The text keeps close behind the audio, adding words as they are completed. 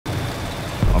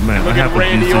man, I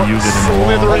haven't used to use it in a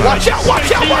long time. Watch out,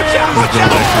 watch out, watch out, watch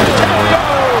out!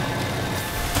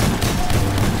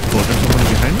 Oh, there's somebody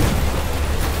behind me?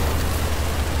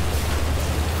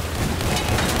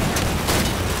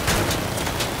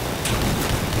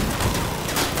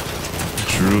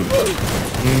 True.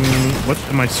 What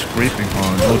am I scraping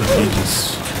on? Oh, the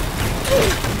pages.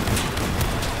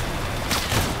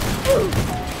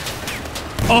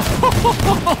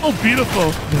 Oh,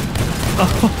 beautiful.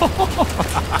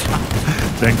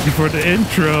 Thank you for the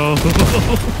intro.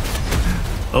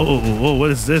 Oh,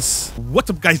 what is this? What's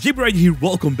up, guys? JBRider here.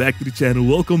 Welcome back to the channel.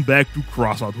 Welcome back to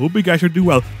Crossout. Hope you guys are doing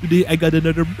well. Today, I got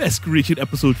another best creation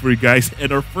episode for you guys.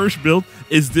 And our first build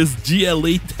is this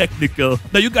GLA Technical.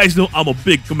 Now, you guys know I'm a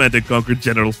big Command & Conquer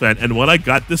General fan. And when I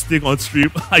got this thing on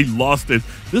stream, I lost it.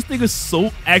 This thing is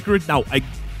so accurate. Now, I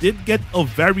did get a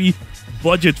very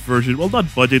budget version. Well,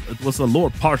 not budget, it was a lower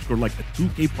power score, like a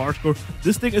 2K power score.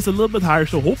 This thing is a little bit higher,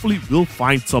 so hopefully we'll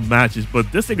find some matches,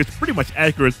 but this thing is pretty much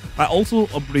accurate. I also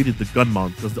upgraded the gun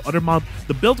mount, because the other mount,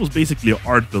 the build was basically an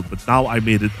art build, but now I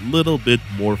made it a little bit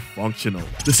more functional.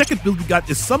 The second build we got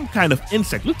is some kind of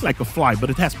insect, looks like a fly, but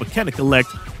it has mechanical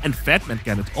legs and Fatman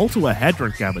cannons, also a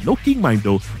Hadron cannon. No king mine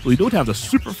though, so we don't have the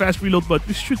super fast reload, but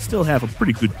we should still have a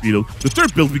pretty good reload. The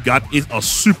third build we got is a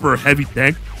super heavy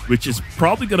tank, which is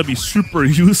probably gonna be super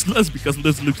useless because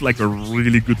this looks like a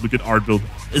really good looking art build.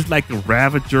 It's like a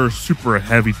Ravager super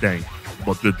heavy tank,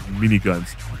 but with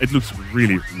miniguns. It looks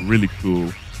really, really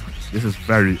cool. This is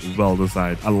very well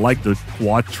designed. I like the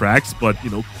quad tracks, but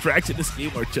you know, tracks in this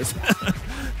game are just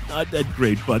not that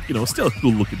great, but you know, still a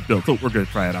cool looking build. So we're gonna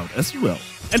try it out as well.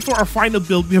 And for our final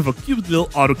build, we have a cute little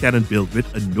autocannon build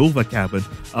with a Nova cabin.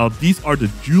 These are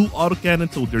the dual autocannon,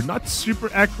 so they're not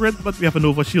super accurate, but we have a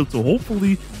Nova shield, so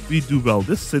hopefully we do well.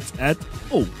 This sits at,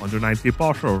 under 9K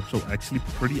power score, so actually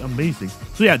pretty amazing.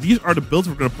 So yeah, these are the builds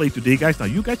we're going to play today, guys. Now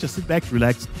you guys just sit back,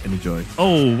 relax, and enjoy.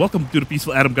 Oh, welcome to the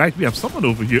Peaceful Atom, guys. We have someone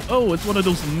over here. Oh, it's one of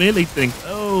those melee things.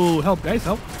 Oh, help, guys,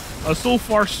 help. So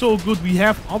far, so good. We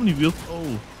have Omni wheels.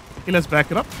 Oh, okay, let's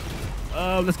back it up.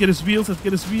 Let's get his wheels,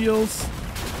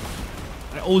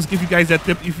 I always give you guys that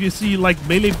tip. If you see like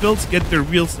melee builds, get their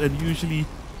wheels and usually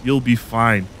you'll be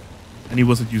fine. And he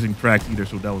wasn't using tracks either,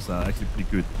 so that was actually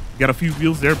pretty good. We got a few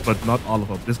wheels there, but not all of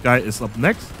them. This guy is up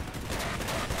next.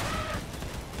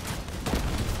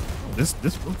 This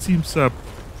build seems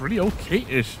pretty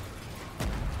okay-ish.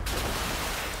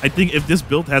 I think if this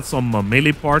build had some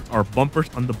melee parts or bumpers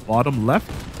on the bottom left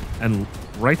and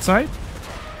right side,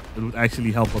 it would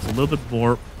actually help us a little bit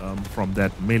more from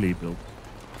that melee build.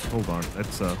 Hold on,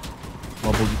 that's a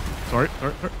bubble. Sorry. We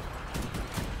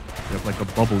have like a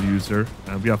bubble user,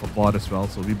 and we have a bot as well.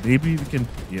 So maybe we can.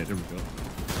 Yeah, there we go.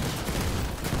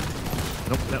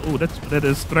 Nope. That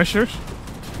is Threshers.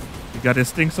 We got his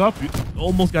stinks off. We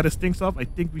almost got his stinks off. I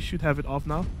think we should have it off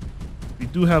now. We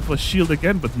do have a shield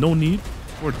again, but no need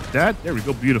for that. There we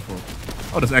go. Beautiful.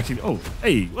 Oh, that's actually. Oh,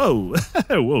 hey, whoa,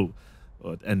 whoa.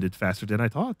 Oh, it ended faster than I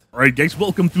thought. All right, guys,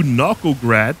 welcome to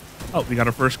Nokograd. Oh, we got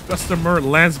our first customer.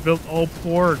 Lance built. Oh,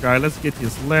 poor guy. Let's get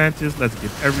his lances. Let's get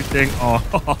everything.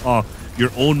 Oh, your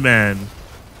own man.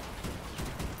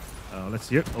 Let's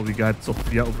see it. Oh, we got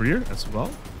Sophia over here as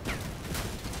well.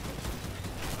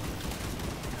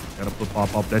 Gotta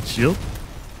pop up that shield.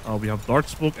 We have Dark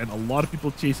Smoke and a lot of people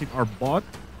chasing our bot.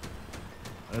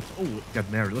 Oh, we got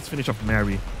Mary. Let's finish off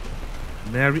Mary.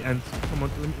 Mary and come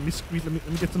on, let me squeeze. Let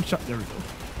me get some shot. There we go.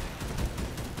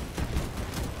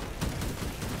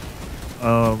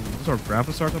 These are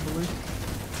Bravasart, I believe.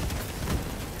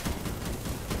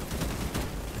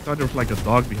 I thought there was like a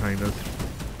dog behind us.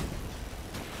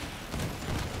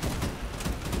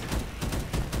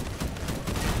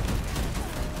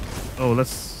 Oh,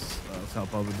 let's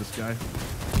help out with this guy.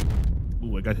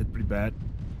 Ooh, I got hit pretty bad.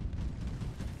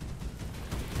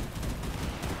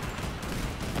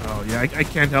 Oh, yeah, I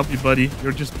can't help you, buddy.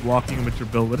 You're just blocking him with your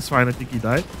build. But it's fine. I think he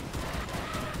died.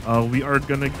 We are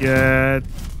gonna get...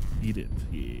 Eat it.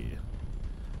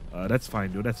 Yeah. That's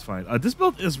fine, dude. That's fine. This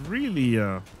build is really,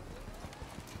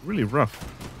 really rough.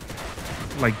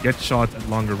 Like, get shots at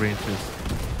longer ranges.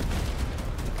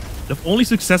 The only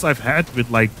success I've had with,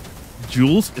 like,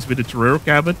 duels is with the Torero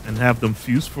cabin and have them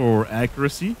fuse for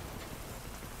accuracy.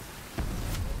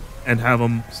 And have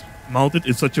them mounted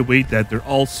in such a way that they're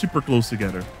all super close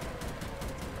together.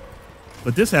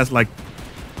 But this has like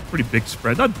pretty big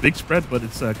spread. Not big spread, but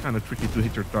it's kind of tricky to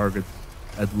hit your target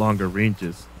at longer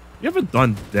ranges. We haven't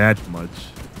done that much.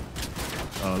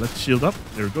 Let's shield up.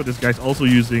 There we go. This guy's also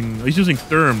using... He's using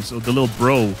Therms, so the little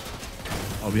bro.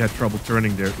 Oh, we had trouble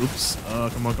turning there. Oops.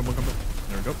 Come on.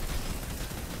 There we go.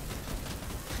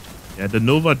 Yeah, the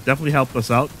Nova definitely helped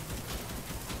us out.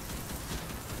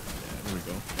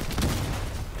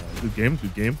 Good game,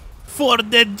 good game. For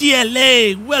the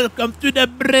GLA, welcome to the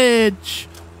bridge.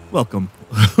 Welcome.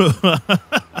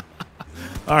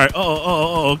 All right.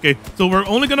 Okay. So we're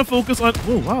only gonna focus on.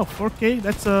 Oh wow, 4K.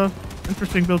 That's a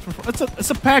interesting build for.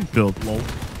 It's a pack build, lol.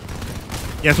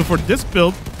 Yeah. So for this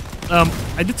build,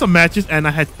 I did some matches and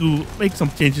I had to make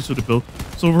some changes to the build.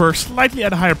 So we're slightly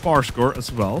at a higher power score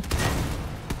as well,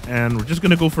 and we're just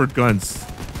gonna go for guns.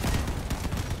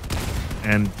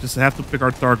 And just have to pick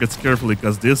our targets carefully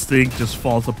because this thing just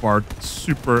falls apart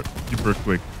super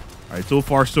quick. All right. So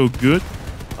far so good.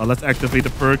 Let's activate the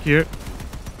perk here.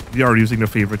 We are using the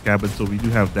favorite cabin, so we do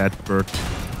have that perk,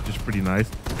 which is pretty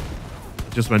nice.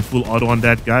 Just went full auto on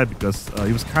that guy because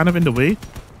he was kind of in the way.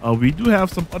 We do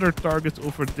have some other targets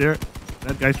over there.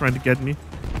 That guy's trying to get me.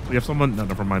 We have someone. No,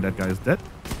 never mind. That guy is dead.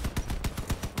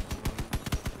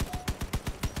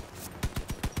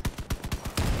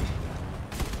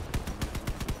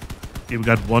 Okay, we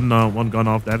got one gun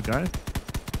off that guy.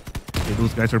 Okay,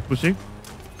 those guys are pushing.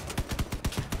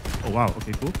 Oh wow.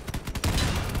 Okay, cool.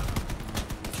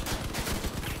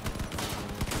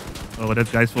 Oh,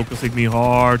 that guy's focusing me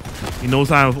hard. He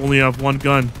knows I only have one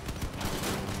gun.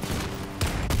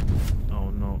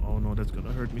 Oh no, that's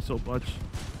gonna hurt me so much.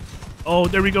 Oh,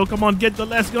 there we go. Come on, get the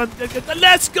last gun. Get the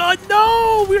last gun.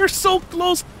 No, we are so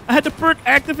close. I had the perk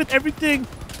activate everything.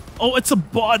 Oh, it's a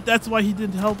bot. That's why he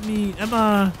didn't help me.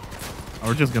 Emma. Oh,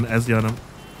 we're just gonna SD on him.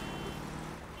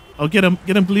 Oh, get him,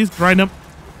 please. Grind him.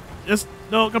 Just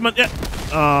no, come on. Yeah.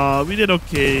 We did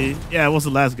okay. Yeah, it was the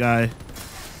last guy.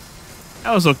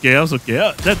 That was okay.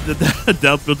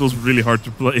 That build was really hard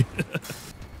to play.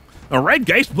 All right,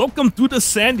 guys, welcome to the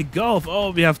Sandy Gulf.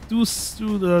 Oh, we have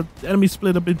the enemy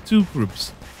split up in two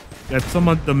groups. Got some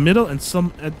at the middle and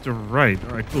some at the right.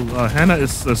 All right, cool. Hannah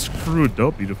is screwed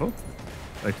though. Beautiful.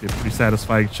 Actually, a pretty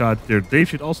satisfying shot there. Dave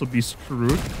should also be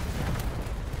screwed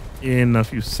in a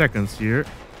few seconds here.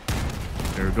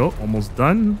 There we go. Almost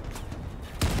done.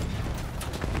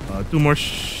 Two more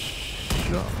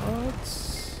shots.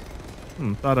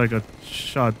 Thought I got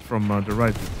shot from the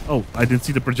right. Oh, I didn't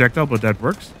see the projectile, but that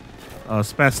works.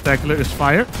 Spectacular is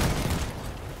fire.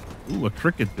 Ooh, a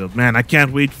cricket build. Man, I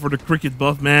can't wait for the cricket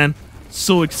buff, man.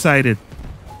 So excited.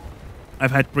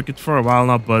 I've had cricket for a while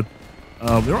now, but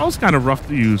they're always kind of rough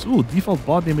to use. Ooh, default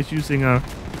bot name is using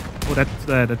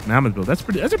that mammoth build. That's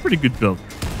a pretty good build.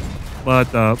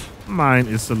 But mine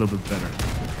is a little bit better.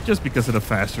 Just because of the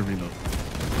faster reload.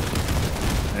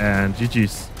 And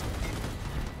GG's.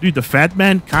 Dude, the fat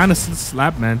man kind of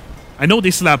slap, man. I know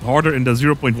they slap harder in the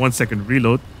 0.1 second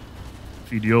reload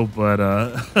video, but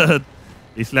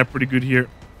they slap pretty good here.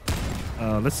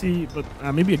 Let's see, but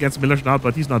maybe against Miller's not,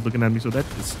 but he's not looking at me, so that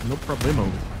is no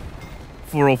problemo.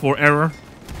 404 error.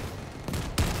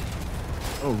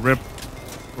 Oh, rip.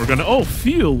 We're gonna. Oh,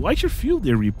 fuel. Why's your fuel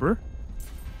there, Reaper?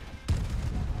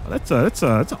 Oh, that's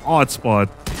an odd spot.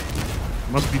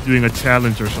 Must be doing a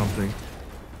challenge or something.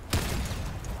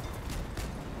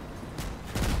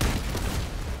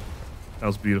 That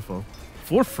was beautiful.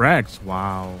 4 frags.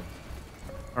 Wow.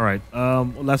 All right.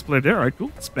 Last player there. All right,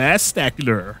 cool.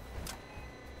 Spectacular.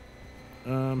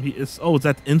 He is. Oh, it's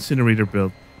that incinerator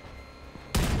build.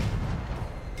 It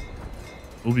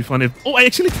would be funny if. Oh, I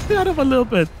actually got him a little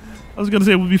bit. I was gonna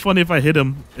say it would be funny if I hit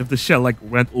him if the shell like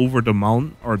went over the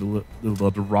mountain or the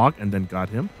rock and then got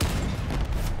him.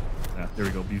 Yeah, there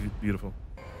we go. Beautiful.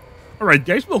 All right,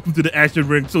 guys. Welcome to the action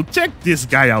ring. So check this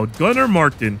guy out, Gunnar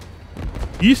Martin.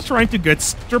 He's trying to get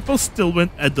triple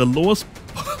stillwind at the lowest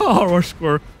power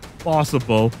score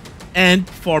possible and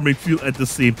farming fuel at the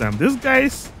same time. This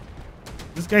guy's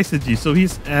a G. So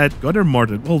he's at Gunnar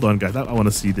Martin. Hold on, guys. I want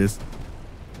to see this.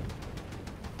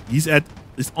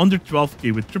 It's under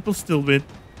 12k with triple stillwind,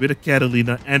 with a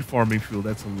Catalina and farming fuel.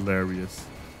 That's hilarious.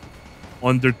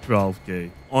 Under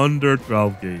 12k. Under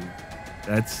 12k.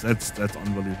 That's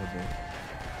unbelievable.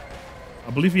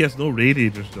 I believe he has no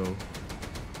radiators though.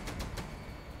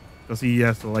 Because he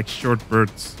has like short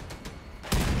bursts.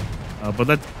 But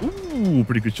that's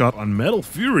pretty good shot on Metal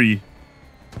Fury.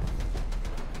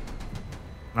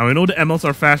 Now I know the MLs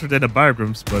are faster than the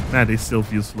Biograms, but man, they still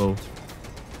feel slow.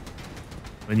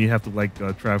 When you have to like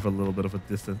travel a little bit of a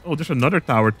distance. Oh, there's another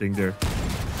tower thing there.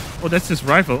 Oh, that's his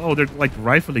rifle. Oh, they're like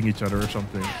rifling each other or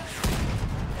something.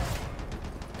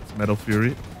 It's Metal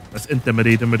Fury. Let's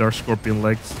intimidate him with our scorpion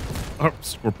legs. Oh,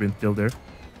 scorpion tail there.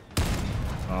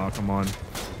 Oh, come on.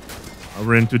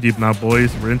 We're in too deep now,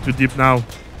 boys. We're in too deep now.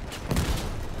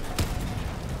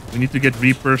 We need to get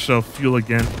Reapers fuel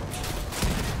again.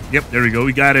 Yep, there we go.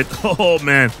 We got it. Oh,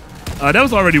 man. That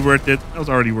was already worth it. That was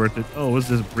already worth it. Oh, what's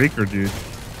this breaker, dude?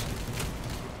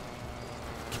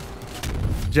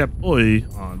 Jep. Oi.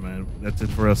 Oh, man. That's it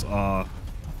for us.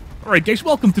 Alright guys,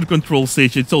 welcome to the control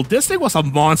station. So this thing was a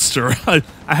monster. I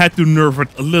had to nerf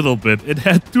it a little bit. It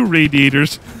had 2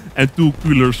 radiators and 2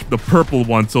 coolers, the purple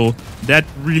one. So that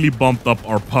really bumped up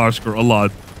our power score a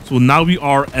lot. So now we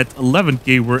are at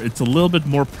 11k where it's a little bit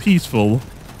more peaceful.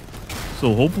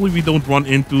 So hopefully we don't run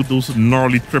into those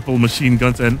gnarly triple machine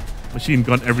guns and machine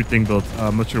gun everything built.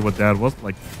 I'm not sure what that was.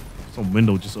 Like some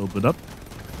window just opened up.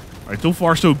 Alright, so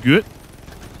far so good.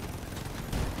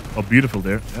 Oh, beautiful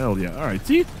there. Hell yeah. Alright,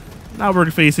 see? Now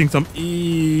we're facing some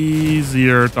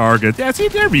easier targets. Yeah, see,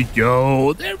 there we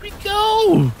go. There we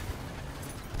go.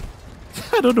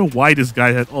 I don't know why this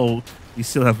guy had... Oh, we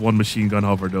still have 1 machine gun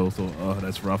hover though, so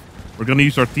that's rough. We're going to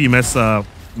use our team as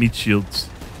meat shields.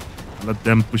 Let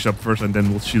them push up first and then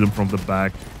we'll shoot them from the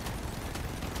back.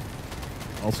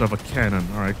 Also have a cannon.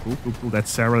 Alright, cool, cool, cool. That's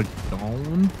Sarah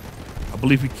down. I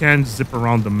believe we can zip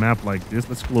around the map like this.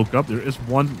 Let's cloak up. There is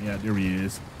one. Yeah, there he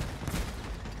is.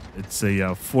 It's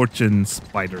a fortune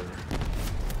spider.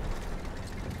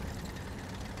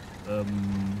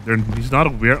 He's not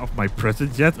aware of my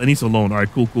presence yet, and he's alone. All right,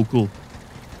 cool, cool, cool.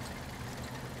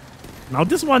 Now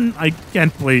this one I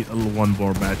can't play a one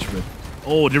more match with.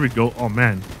 Oh, there we go. Oh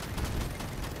man.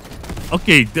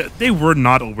 Okay, they were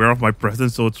not aware of my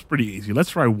presence, so it's pretty easy.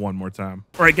 Let's try one more time.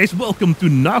 All right, guys, welcome to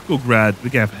Nakograd. We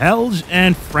have Helge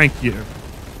and Frank here.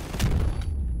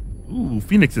 Ooh,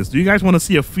 phoenixes. Do you guys want to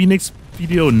see a phoenix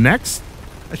video next?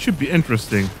 That should be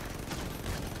interesting.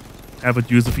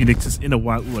 Haven't used the phoenixes in a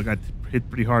while. Ooh, I got hit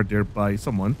pretty hard there by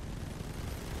someone.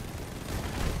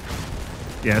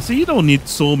 Yeah, so you don't need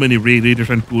so many radiators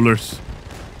and coolers.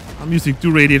 I'm using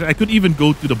 2 radiators. I could even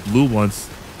go to the blue ones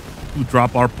to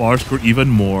drop our power score even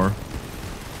more.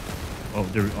 Oh,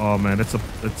 there. Oh man, that's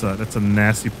a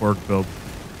nasty pork build.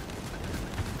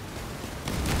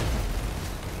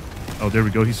 Oh, there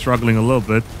we go. He's struggling a little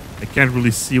bit. I can't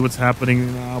really see what's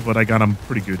happening now, but I got him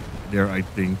pretty good there, I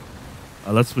think.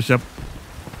 Let's push up.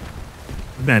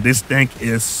 Man, this tank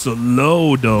is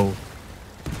slow, though.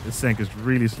 This tank is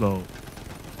really slow.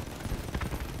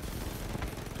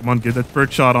 Come on, get that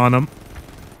perk shot on him.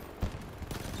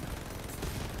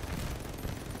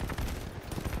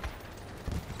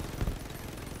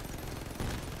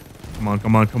 Come on,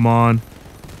 come on, come on.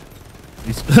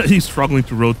 He's struggling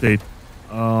to rotate.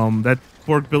 That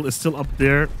pork build is still up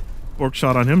there. Pork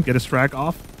shot on him. Get his track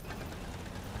off.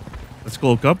 Let's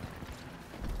cloak up.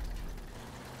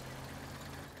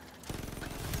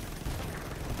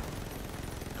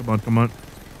 Come on, come on.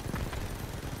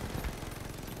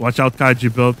 Watch out,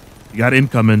 Kaiji build. You got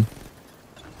incoming.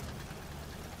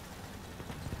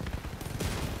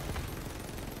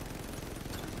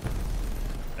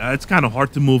 It's kind of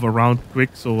hard to move around quick,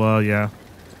 so yeah.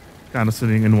 Kind of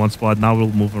sitting in one spot. Now we'll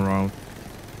move around.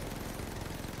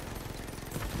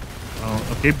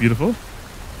 Oh, okay, beautiful.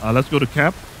 Let's go to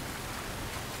cap.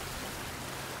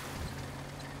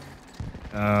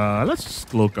 Let's just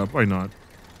cloak up. Why not?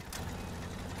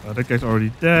 That guy's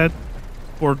already dead.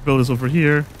 Pork build is over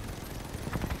here.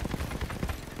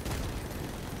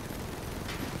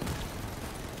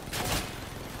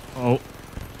 Oh.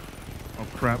 Oh,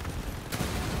 crap.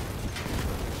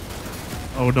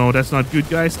 Oh no, that's not good,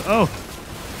 guys. Oh.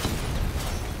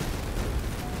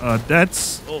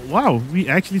 That's... Oh, wow, we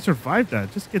actually survived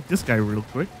that. Just get this guy real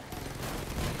quick.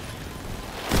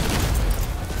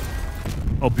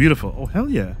 Oh, beautiful. Oh, hell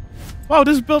yeah. Wow,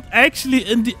 this build actually,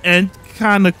 in the end,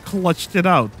 kind of clutched it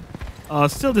out.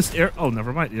 Still this air... Oh,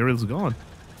 never mind. The aerial's gone.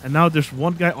 And now there's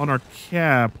one guy on our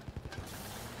cap.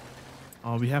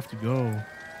 Oh, we have to go.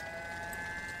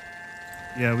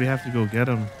 Yeah, we have to go get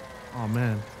him. Oh,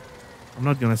 man. I'm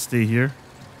not gonna stay here.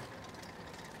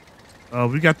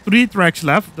 We got 3 tracks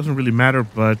left. Doesn't really matter,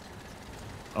 but...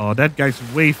 Oh, that guy's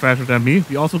way faster than me.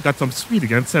 We also got some speed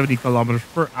again. 70 kilometers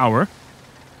per hour.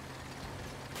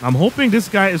 I'm hoping this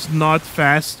guy is not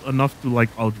fast enough to, like,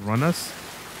 outrun us.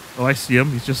 Oh, I see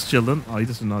him. He's just chilling. Oh, he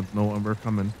does not know we're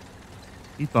coming.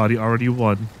 He thought he already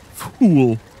won.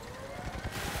 Fool.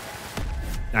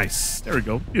 Nice. There we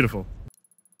go. Beautiful.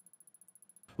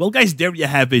 Well, guys, there you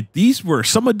have it. These were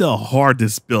some of the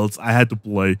hardest builds I had to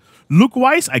play.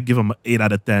 Look-wise, I give them an 8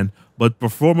 out of 10. But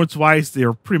performance-wise,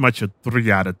 they're pretty much a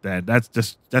 3 out of 10. That's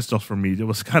just for me. It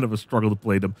was kind of a struggle to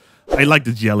play them. I like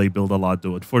the GLA build a lot,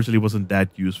 though. Unfortunately, it wasn't that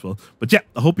useful. But yeah,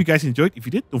 I hope you guys enjoyed. If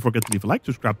you did, don't forget to leave a like,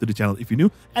 subscribe to the channel if you're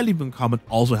new, and leave a comment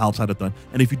also helps out a ton.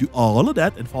 And if you do all of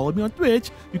that and follow me on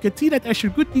Twitch, you can see that as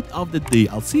your good deed of the day.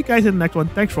 I'll see you guys in the next one.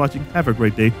 Thanks for watching. Have a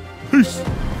great day. Peace.